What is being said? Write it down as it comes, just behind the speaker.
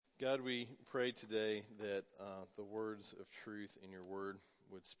God, we pray today that the words of truth in your word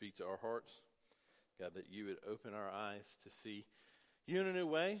would speak to our hearts. God, that you would open our eyes to see you in a new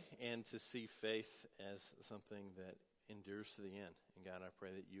way and to see faith as something that endures to the end. And God, I pray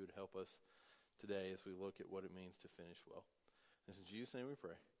that you would help us today as we look at what it means to finish well. And in Jesus' name we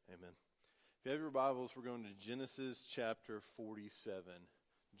pray. Amen. If you have your Bibles, we're going to Genesis chapter 47.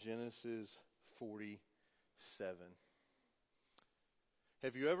 Genesis 47.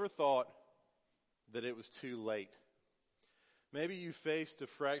 Have you ever thought that it was too late? Maybe you faced a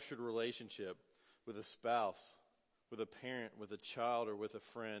fractured relationship with a spouse, with a parent, with a child, or with a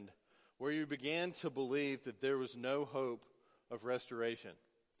friend, where you began to believe that there was no hope of restoration.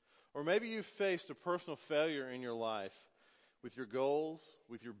 Or maybe you faced a personal failure in your life with your goals,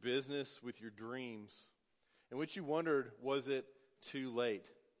 with your business, with your dreams, in which you wondered, was it too late?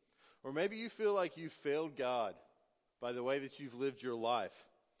 Or maybe you feel like you failed God by the way that you've lived your life.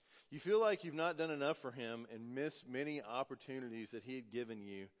 You feel like you've not done enough for him and missed many opportunities that he had given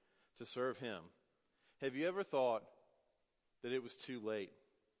you to serve him. Have you ever thought that it was too late?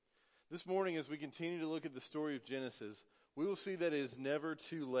 This morning, as we continue to look at the story of Genesis, we will see that it is never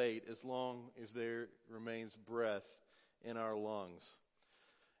too late as long as there remains breath in our lungs.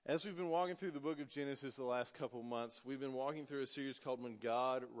 As we've been walking through the book of Genesis the last couple of months, we've been walking through a series called When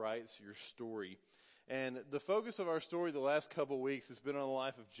God Writes Your Story. And the focus of our story the last couple of weeks has been on the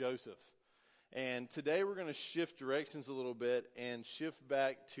life of Joseph. And today we're going to shift directions a little bit and shift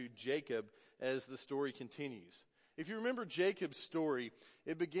back to Jacob as the story continues. If you remember Jacob's story,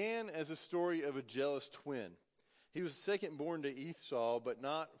 it began as a story of a jealous twin. He was second born to Esau, but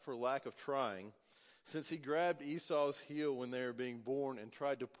not for lack of trying, since he grabbed Esau's heel when they were being born and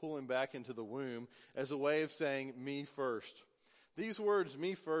tried to pull him back into the womb as a way of saying, "Me first." These words,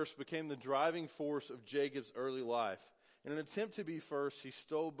 "me first," became the driving force of Jacob's early life. In an attempt to be first, he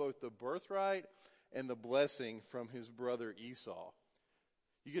stole both the birthright and the blessing from his brother Esau.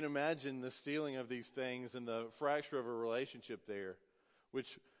 You can imagine the stealing of these things and the fracture of a relationship there,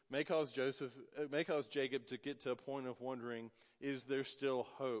 which may cause Jacob to get to a point of wondering, is there still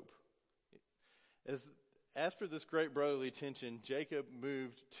hope? After this great brotherly tension, Jacob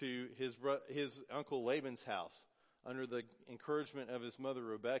moved to his uncle Laban's house under the encouragement of his mother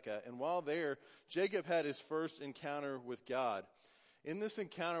Rebekah. And while there, Jacob had his first encounter with God. In this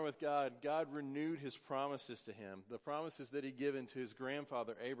encounter with God, God renewed his promises to him, the promises that he'd given to his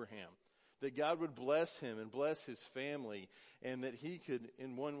grandfather Abraham, that God would bless him and bless his family, and that he could,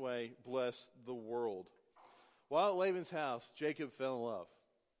 in one way, bless the world. While at Laban's house, Jacob fell in love.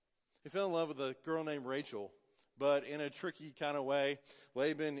 He fell in love with a girl named Rachel. But in a tricky kind of way,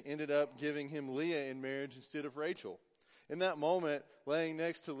 Laban ended up giving him Leah in marriage instead of Rachel. In that moment, laying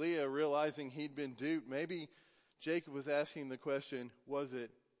next to Leah, realizing he'd been duped, maybe Jacob was asking the question, was it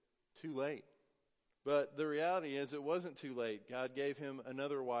too late? But the reality is it wasn't too late. God gave him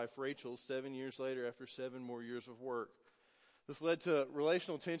another wife, Rachel, 7 years later after 7 more years of work. This led to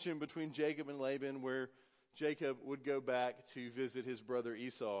relational tension between Jacob and Laban, where Jacob would go back to visit his brother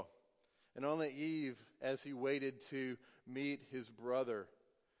Esau. And on the eve, as he waited to meet his brother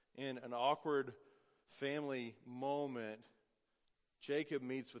in an awkward family moment, Jacob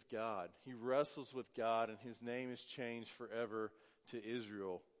meets with God. He wrestles with God, and his name is changed forever to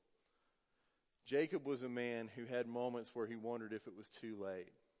Israel. Jacob was a man who had moments where he wondered if it was too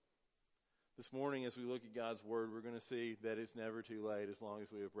late. This morning, as we look at God's word, we're going to see that it's never too late as long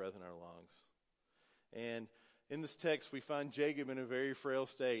as we have breath in our lungs. And in this text, we find Jacob in a very frail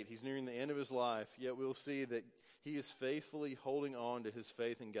state. He's nearing the end of his life, yet we'll see that he is faithfully holding on to his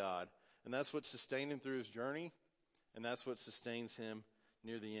faith in God. And that's what sustained him through his journey, and that's what sustains him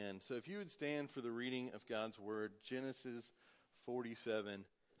near the end. So if you would stand for the reading of God's word, Genesis 47,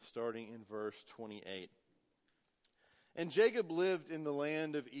 starting in verse 28. And Jacob lived in the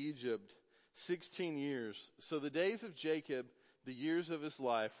land of Egypt 16 years. So the days of Jacob, the years of his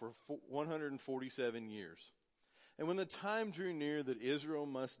life, were 147 years. And when the time drew near that Israel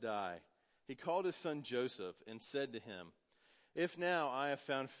must die, he called his son Joseph and said to him, "If now I have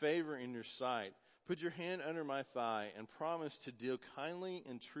found favor in your sight, put your hand under my thigh and promise to deal kindly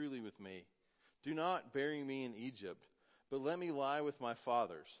and truly with me. Do not bury me in Egypt, but let me lie with my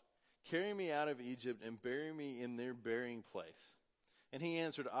fathers. Carry me out of Egypt and bury me in their burying place." And he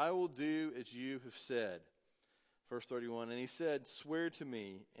answered, "I will do as you have said." Verse 31, and he said, "Swear to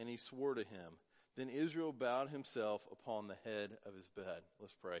me." And he swore to him. Then Israel bowed himself upon the head of his bed.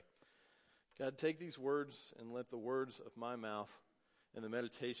 Let's pray. God, take these words and let the words of my mouth and the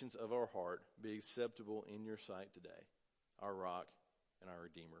meditations of our heart be acceptable in your sight today, our rock and our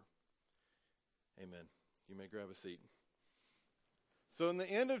Redeemer. Amen. You may grab a seat. So in the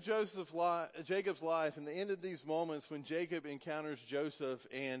end of Jacob's life, in the end of these moments when Jacob encounters Joseph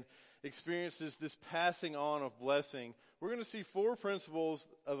and experiences this passing on of blessing, we're going to see 4 principles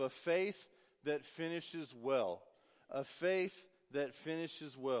of a faith that finishes well. A faith that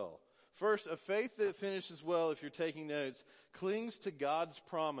finishes well. First, a faith that finishes well, if you're taking notes, clings to God's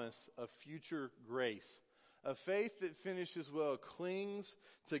promise of future grace. A faith that finishes well clings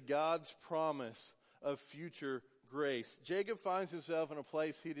to God's promise of future grace. Jacob finds himself in a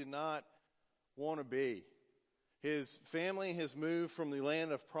place he did not want to be. His family has moved from the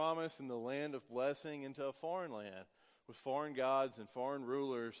land of promise and the land of blessing into a foreign land with foreign gods and foreign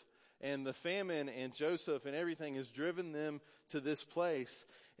rulers. And the famine and Joseph and everything has driven them to this place.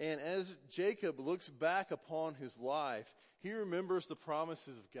 And as Jacob looks back upon his life, he remembers the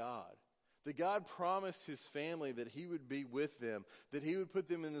promises of God. That God promised his family that he would be with them, that he would put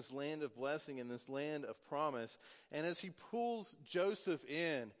them in this land of blessing, in this land of promise. And as he pulls Joseph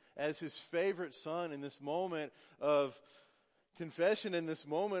in as his favorite son in this moment of confession, in this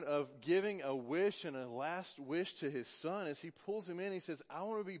moment of giving a wish and a last wish to his son, as he pulls him in, he says, I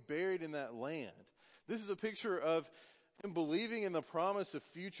want to be buried in that land. This is a picture of him believing in the promise of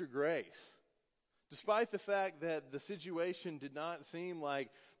future grace. Despite the fact that the situation did not seem like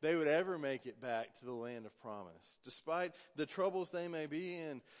they would ever make it back to the land of promise. Despite the troubles they may be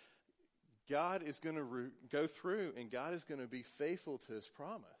in, God is going to go through and God is going to be faithful to his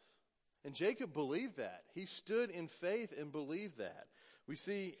promise. And Jacob believed that. He stood in faith and believed that. We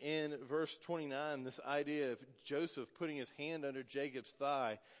see in verse 29 this idea of Joseph putting his hand under Jacob's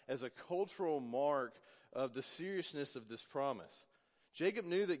thigh as a cultural mark of the seriousness of this promise. Jacob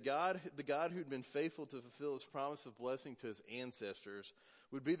knew that the God who'd been faithful to fulfill his promise of blessing to his ancestors,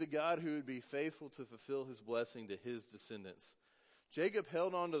 would be the God who would be faithful to fulfill his blessing to his descendants. Jacob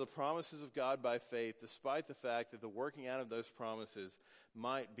held on to the promises of God by faith, despite the fact that the working out of those promises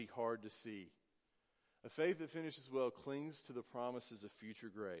might be hard to see. A faith that finishes well clings to the promises of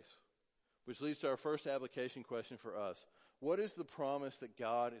future grace, which leads to our first application question for us. What is the promise that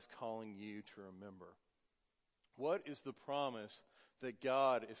God is calling you to remember? What is the promise that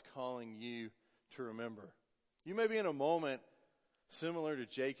God is calling you to remember? You may be in a moment similar to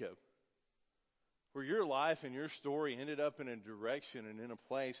Jacob, where your life and your story ended up in a direction and in a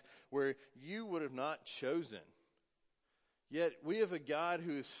place where you would have not chosen. Yet we have a God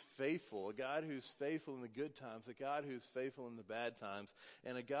who is faithful, a God who is faithful in the good times, a God who is faithful in the bad times,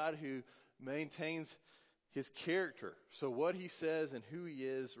 and a God who maintains his character. So what he says and who he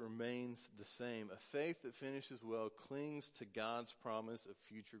is remains the same. A faith that finishes well clings to God's promise of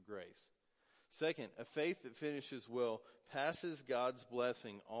future grace. Second, a faith that finishes well passes God's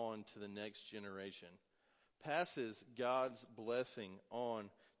blessing on to the next generation. Passes God's blessing on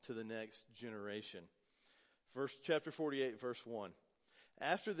to the next generation. Chapter 48, verse 1.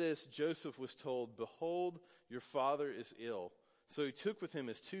 After this, Joseph was told, "Behold, your father is ill." So he took with him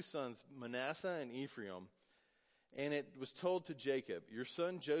his 2 sons, Manasseh and Ephraim. And it was told to Jacob, "Your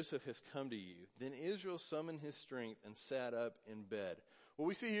son Joseph has come to you." Then Israel summoned his strength and sat up in bed. What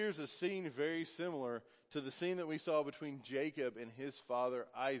we see here is a scene very similar to the scene that we saw between Jacob and his father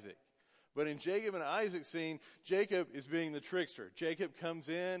Isaac. But in Jacob and Isaac's scene, Jacob is being the trickster. Jacob comes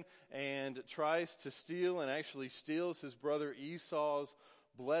in and tries to steal and actually steals his brother Esau's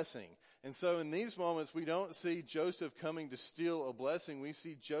blessing. And so in these moments, we don't see Joseph coming to steal a blessing. We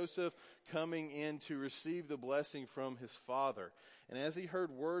see Joseph coming in to receive the blessing from his father. And as he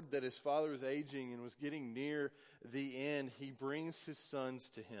heard word that his father was aging and was getting near the end, he brings his sons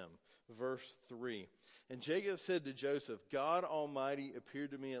to him. Verse 3. And Jacob said to Joseph, "God Almighty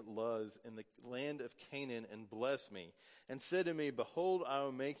appeared to me at Luz in the land of Canaan and blessed me, and said to me, 'Behold, I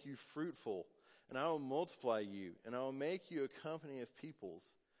will make you fruitful, and I will multiply you, and I will make you a company of peoples.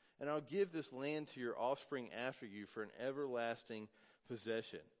 And I'll give this land to your offspring after you for an everlasting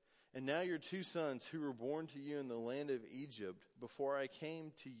possession. And now your 2 sons who were born to you in the land of Egypt, before I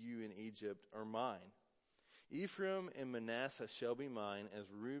came to you in Egypt, are mine. Ephraim and Manasseh shall be mine, as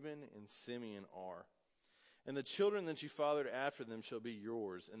Reuben and Simeon are. And the children that you fathered after them shall be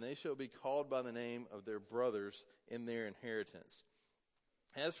yours, and they shall be called by the name of their brothers in their inheritance.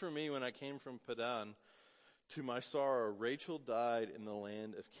 As for me, when I came from Padan, to my sorrow, Rachel died in the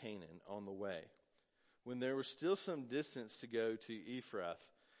land of Canaan on the way, when there was still some distance to go to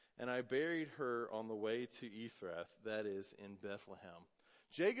Ephrath, and I buried her on the way to Ephrath, that is, in Bethlehem."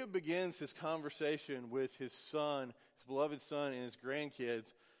 Jacob begins his conversation with his son, his beloved son, and his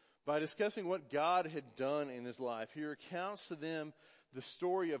grandkids by discussing what God had done in his life. He recounts to them the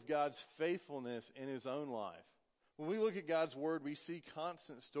story of God's faithfulness in his own life. When we look at God's word, we see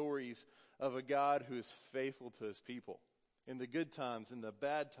constant stories of a God who is faithful to his people. in the good times, in the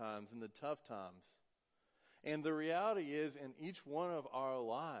bad times, in the tough times. And the reality is, in each one of our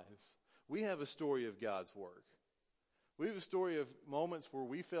lives, we have a story of God's work. We have a story of moments where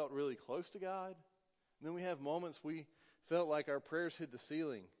we felt really close to God. And then we have moments we felt like our prayers hit the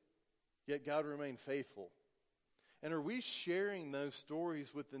ceiling, yet God remained faithful. And are we sharing those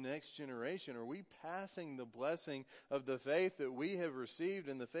stories with the next generation? Are we passing the blessing of the faith that we have received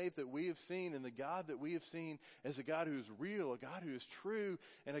and the faith that we have seen and the God that we have seen as a God who is real, a God who is true,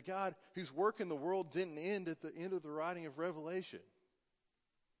 and a God whose work in the world didn't end at the end of the writing of Revelation?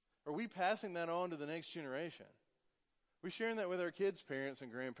 Are we passing that on to the next generation? Are we sharing that with our kids' parents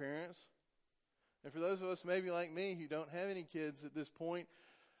and grandparents? And for those of us maybe like me who don't have any kids at this point,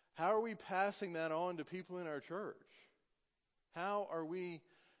 how are we passing that on to people in our church? How are we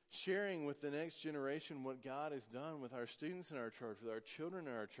sharing with the next generation what God has done with our students in our church, with our children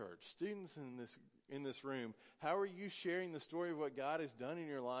in our church, students in this room? How are you sharing the story of what God has done in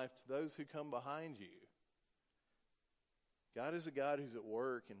your life to those who come behind you? God is a God who's at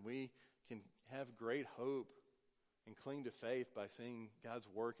work, and we can have great hope and cling to faith by seeing God's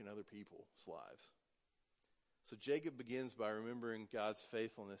work in other people's lives. So Jacob begins by remembering God's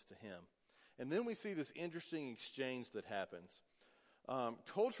faithfulness to him. And then we see this interesting exchange that happens.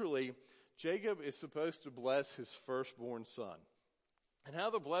 Culturally, Jacob is supposed to bless his firstborn son. And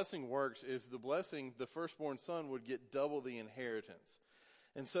how the blessing works is the firstborn son would get double the inheritance.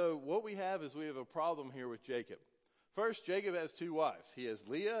 And so what we have is we have a problem here with Jacob. First, Jacob has two wives. He has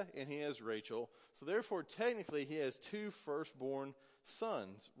Leah and he has Rachel. So therefore, technically, he has two firstborn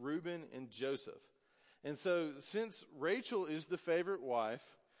sons, Reuben and Joseph. And so since Rachel is the favorite wife,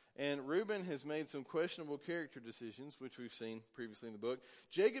 and Reuben has made some questionable character decisions, which we've seen previously in the book,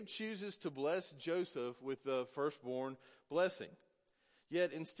 Jacob chooses to bless Joseph with the firstborn blessing.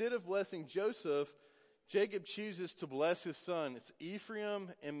 Yet instead of blessing Joseph, Jacob chooses to bless his son. It's Ephraim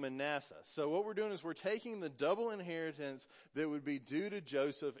and Manasseh. So what we're doing is we're taking the double inheritance that would be due to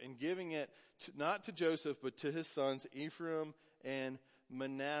Joseph and giving it not to Joseph, but to his sons, Ephraim and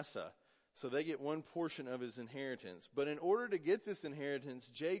Manasseh. So they get one portion of his inheritance. But in order to get this inheritance,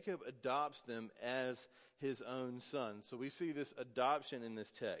 Jacob adopts them as his own son. So we see this adoption in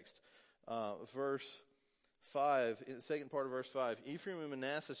this text. Verse 5, in the second part of verse 5, Ephraim and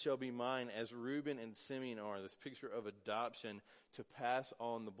Manasseh shall be mine as Reuben and Simeon are. This picture of adoption to pass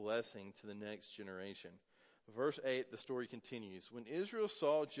on the blessing to the next generation. Verse 8, the story continues. When Israel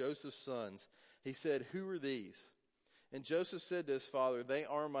saw Joseph's sons, he said, "Who are these?" And Joseph said to his father, "They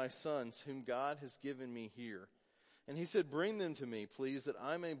are my sons, whom God has given me here." And he said, "Bring them to me, please, that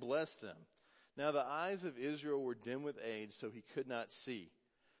I may bless them." Now the eyes of Israel were dim with age, so he could not see.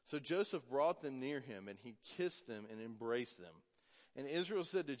 So Joseph brought them near him, and he kissed them and embraced them. And Israel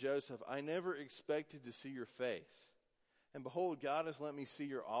said to Joseph, "I never expected to see your face. And behold, God has let me see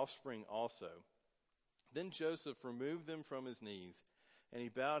your offspring also." Then Joseph removed them from his knees, and he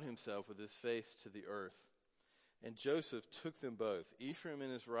bowed himself with his face to the earth. And Joseph took them both, Ephraim in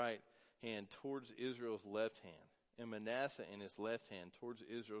his right hand towards Israel's left hand, and Manasseh in his left hand towards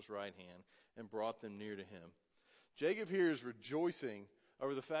Israel's right hand, and brought them near to him. Jacob here is rejoicing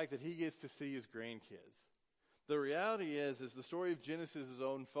over the fact that he gets to see his grandkids. The reality is, as the story of Genesis is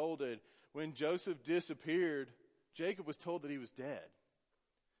unfolded, when Joseph disappeared, Jacob was told that he was dead.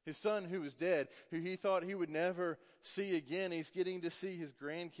 His son who was dead, who he thought he would never see again, he's getting to see his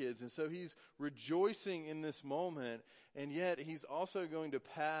grandkids. And so he's rejoicing in this moment, and yet he's also going to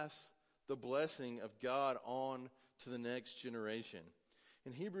pass the blessing of God on to the next generation.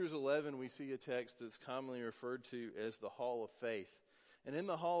 In Hebrews 11, we see a text that's commonly referred to as the Hall of Faith. And in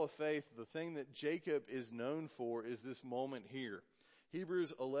the Hall of Faith, the thing that Jacob is known for is this moment here.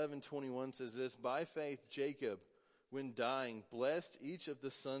 Hebrews 11:21 says this, "By faith Jacob, when dying, blessed each of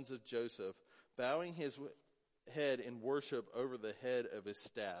the sons of Joseph, bowing his head in worship over the head of his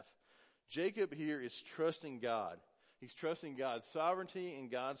staff." Jacob here is trusting God. He's trusting God's sovereignty and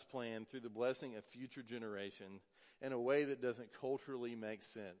God's plan through the blessing of future generations in a way that doesn't culturally make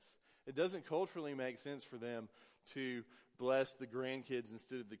sense. It doesn't culturally make sense for them to bless the grandkids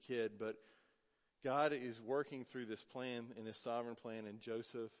instead of the kid, but God is working through this plan in his sovereign plan, and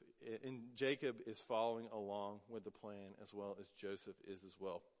Jacob is following along with the plan as well as Joseph is as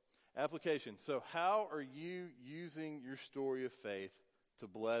well. Application. So how are you using your story of faith to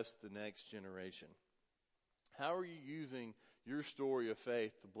bless the next generation? How are you using your story of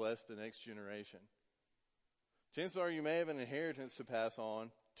faith to bless the next generation? Chances are you may have an inheritance to pass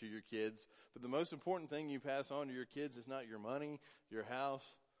on to your kids, but the most important thing you pass on to your kids is not your money, your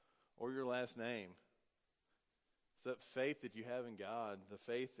house, or your last name. It's that faith that you have in God, the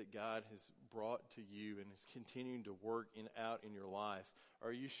faith that God has brought to you and is continuing to work out in your life.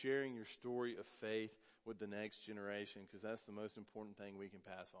 Are you sharing your story of faith with the next generation? Because that's the most important thing we can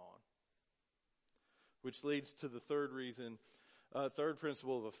pass on. Which leads to the third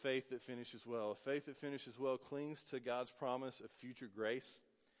principle of a faith that finishes well. A faith that finishes well clings to God's promise of future grace.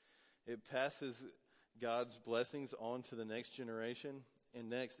 It passes God's blessings on to the next generation. And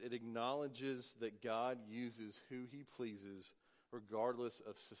next, it acknowledges that God uses who he pleases regardless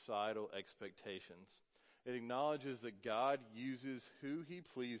of societal expectations. It acknowledges that God uses who he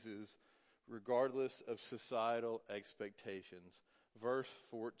pleases regardless of societal expectations. Verse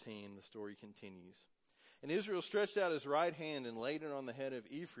 14, the story continues. And Israel stretched out his right hand and laid it on the head of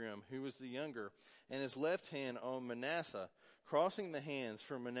Ephraim, who was the younger, and his left hand on Manasseh, crossing the hands,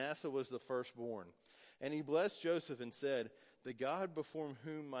 for Manasseh was the firstborn. And he blessed Joseph and said, "The God before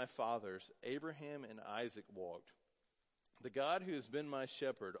whom my fathers, Abraham and Isaac, walked, the God who has been my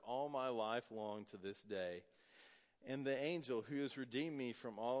shepherd all my life long to this day, and the angel who has redeemed me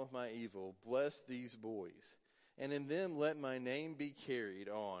from all of my evil, bless these boys. And in them let my name be carried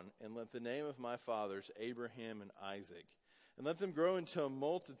on, and let the name of my fathers, Abraham and Isaac, and let them grow into a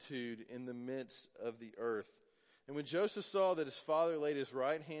multitude in the midst of the earth." And when Joseph saw that his father laid his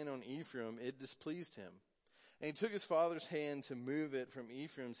right hand on Ephraim, it displeased him. And he took his father's hand to move it from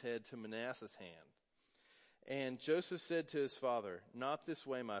Ephraim's head to Manasseh's hand. And Joseph said to his father, "Not this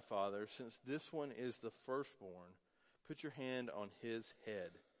way, my father, since this one is the firstborn. Put your hand on his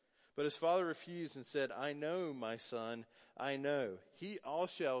head." But his father refused and said, "I know, my son, I know. He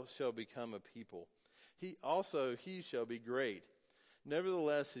also shall become a people. He shall be great.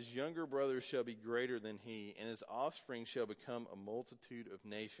 Nevertheless, his younger brother shall be greater than he, and his offspring shall become a multitude of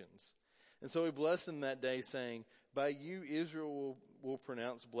nations." And so he blessed them that day, saying, "By you Israel will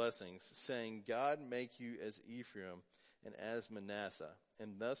pronounce blessings, saying, God make you as Ephraim and as Manasseh."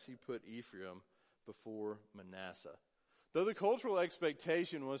 And thus he put Ephraim before Manasseh. Though the cultural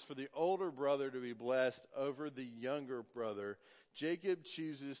expectation was for the older brother to be blessed over the younger brother, Jacob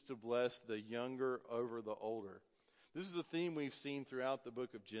chooses to bless the younger over the older. This is a theme we've seen throughout the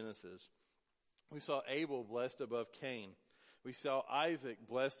book of Genesis. We saw Abel blessed above Cain. We saw Isaac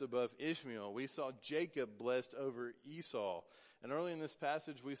blessed above Ishmael. We saw Jacob blessed over Esau. And early in this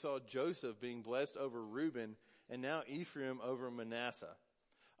passage, we saw Joseph being blessed over Reuben, and now Ephraim over Manasseh.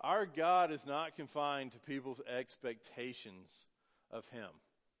 Our God is not confined to people's expectations of him.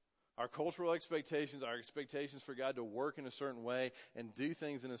 Our cultural expectations, our expectations for God to work in a certain way and do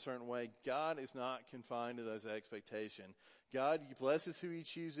things in a certain way, God is not confined to those expectations. God blesses who he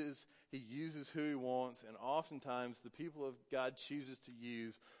chooses, he uses who he wants, and oftentimes the people of God chooses to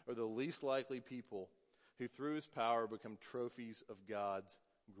use are the least likely people who through his power become trophies of God's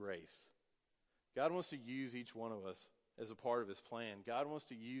grace. God wants to use each one of us as a part of his plan. God wants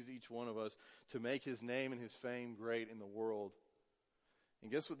to use each one of us to make his name and his fame great in the world. And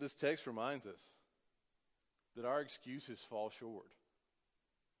guess what this text reminds us? That our excuses fall short.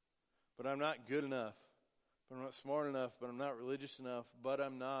 But I'm not good enough. But I'm not smart enough. But I'm not religious enough. But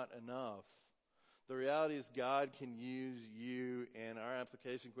I'm not enough. The reality is God can use you. And our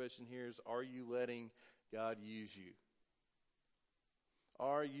application question here is, are you letting God use you?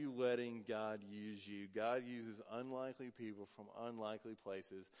 Are you letting God use you? God uses unlikely people from unlikely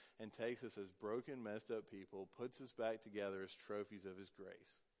places and takes us as broken, messed up people, puts us back together as trophies of his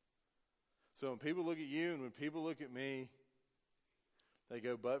grace. So when people look at you and when people look at me, they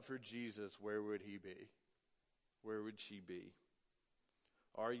go, but for Jesus, where would he be? Where would she be?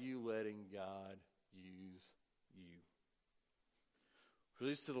 Are you letting God use you?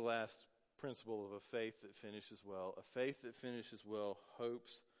 Release to the last principle of a faith that finishes well. A faith that finishes well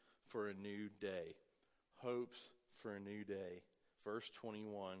hopes for a new day. Hopes for a new day. Verse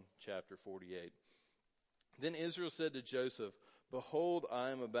 21, chapter 48. Then Israel said to Joseph, "Behold,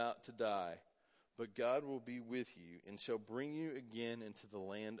 I am about to die, but God will be with you and shall bring you again into the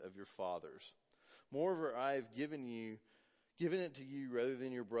land of your fathers. Moreover, I have given it to you rather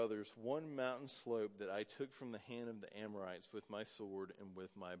than your brothers, one mountain slope that I took from the hand of the Amorites with my sword and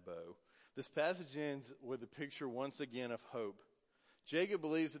with my bow." This passage ends with a picture once again of hope. Jacob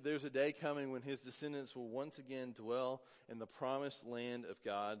believes that there's a day coming when his descendants will once again dwell in the promised land of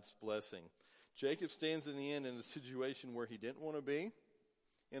God's blessing. Jacob stands in the end in a situation where he didn't want to be,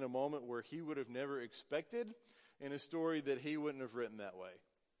 in a moment where he would have never expected, in a story that he wouldn't have written that way.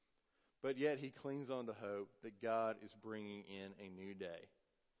 But yet he clings on to hope that God is bringing in a new day.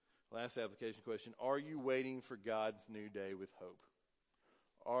 Last application question. Are you waiting for God's new day with hope?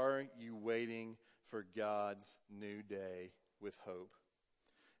 Are you waiting for God's new day with hope?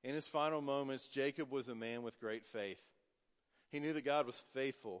 In his final moments, Jacob was a man with great faith. He knew that God was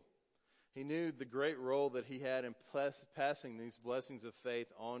faithful. He knew the great role that he had in passing these blessings of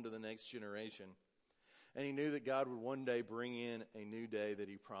faith on to the next generation. And he knew that God would one day bring in a new day that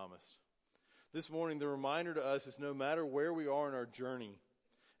he promised. This morning, the reminder to us is no matter where we are in our journey,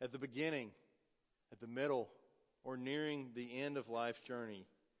 at the beginning, at the middle, or nearing the end of life's journey,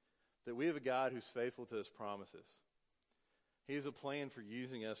 that we have a God who's faithful to his promises. He has a plan for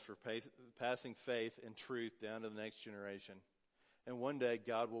using us for passing faith and truth down to the next generation. And one day,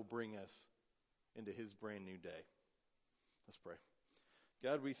 God will bring us into his brand new day. Let's pray.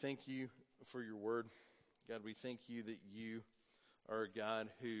 God, we thank you for your word. God, we thank you that you are a God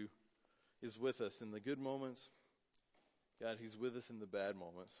who is with us in the good moments. God, who's with us in the bad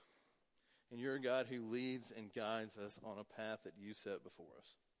moments. And you're a God who leads and guides us on a path that you set before us.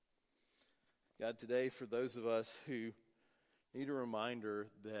 God, today, for those of us who need a reminder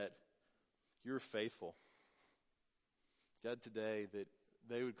that you're faithful, God, today, that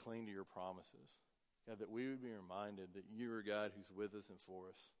they would cling to your promises. God, that we would be reminded that you are a God who's with us and for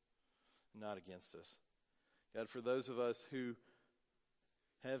us, not against us. God, for those of us who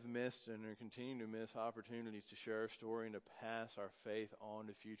have missed and are continuing to miss opportunities to share our story and to pass our faith on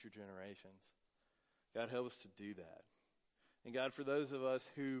to future generations, God, help us to do that. And God, for those of us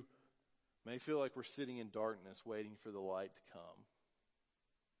who may feel like we're sitting in darkness waiting for the light to come,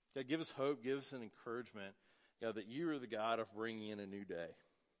 God, give us hope, give us an encouragement, God, that you are the God of bringing in a new day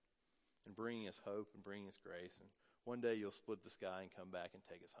and bringing us hope and bringing us grace. And one day you'll split the sky and come back and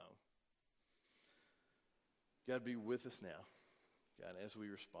take us home. God, be with us now, God, as we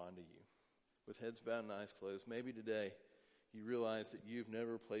respond to you. With heads bowed and eyes closed, maybe today you realize that you've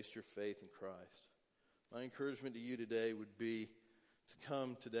never placed your faith in Christ. My encouragement to you today would be to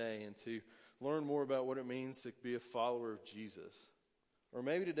come today and to learn more about what it means to be a follower of Jesus. Or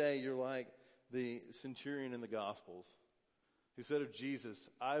maybe today you're like the centurion in the Gospels who said of Jesus,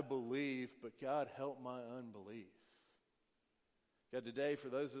 I believe, but God, help my unbelief. God, today, for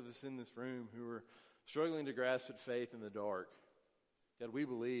those of us in this room who are struggling to grasp at faith in the dark, God, we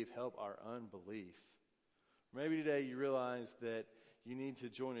believe, help our unbelief. Maybe today you realize that you need to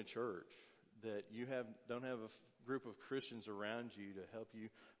join a church, that you don't have a group of Christians around you to help you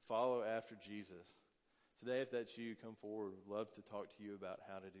follow after Jesus. Today, if that's you, come forward. We'd love to talk to you about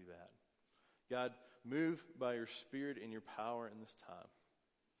how to do that. God, move by your Spirit and your power in this time.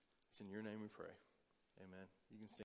 It's in your name we pray. Amen. You can stand.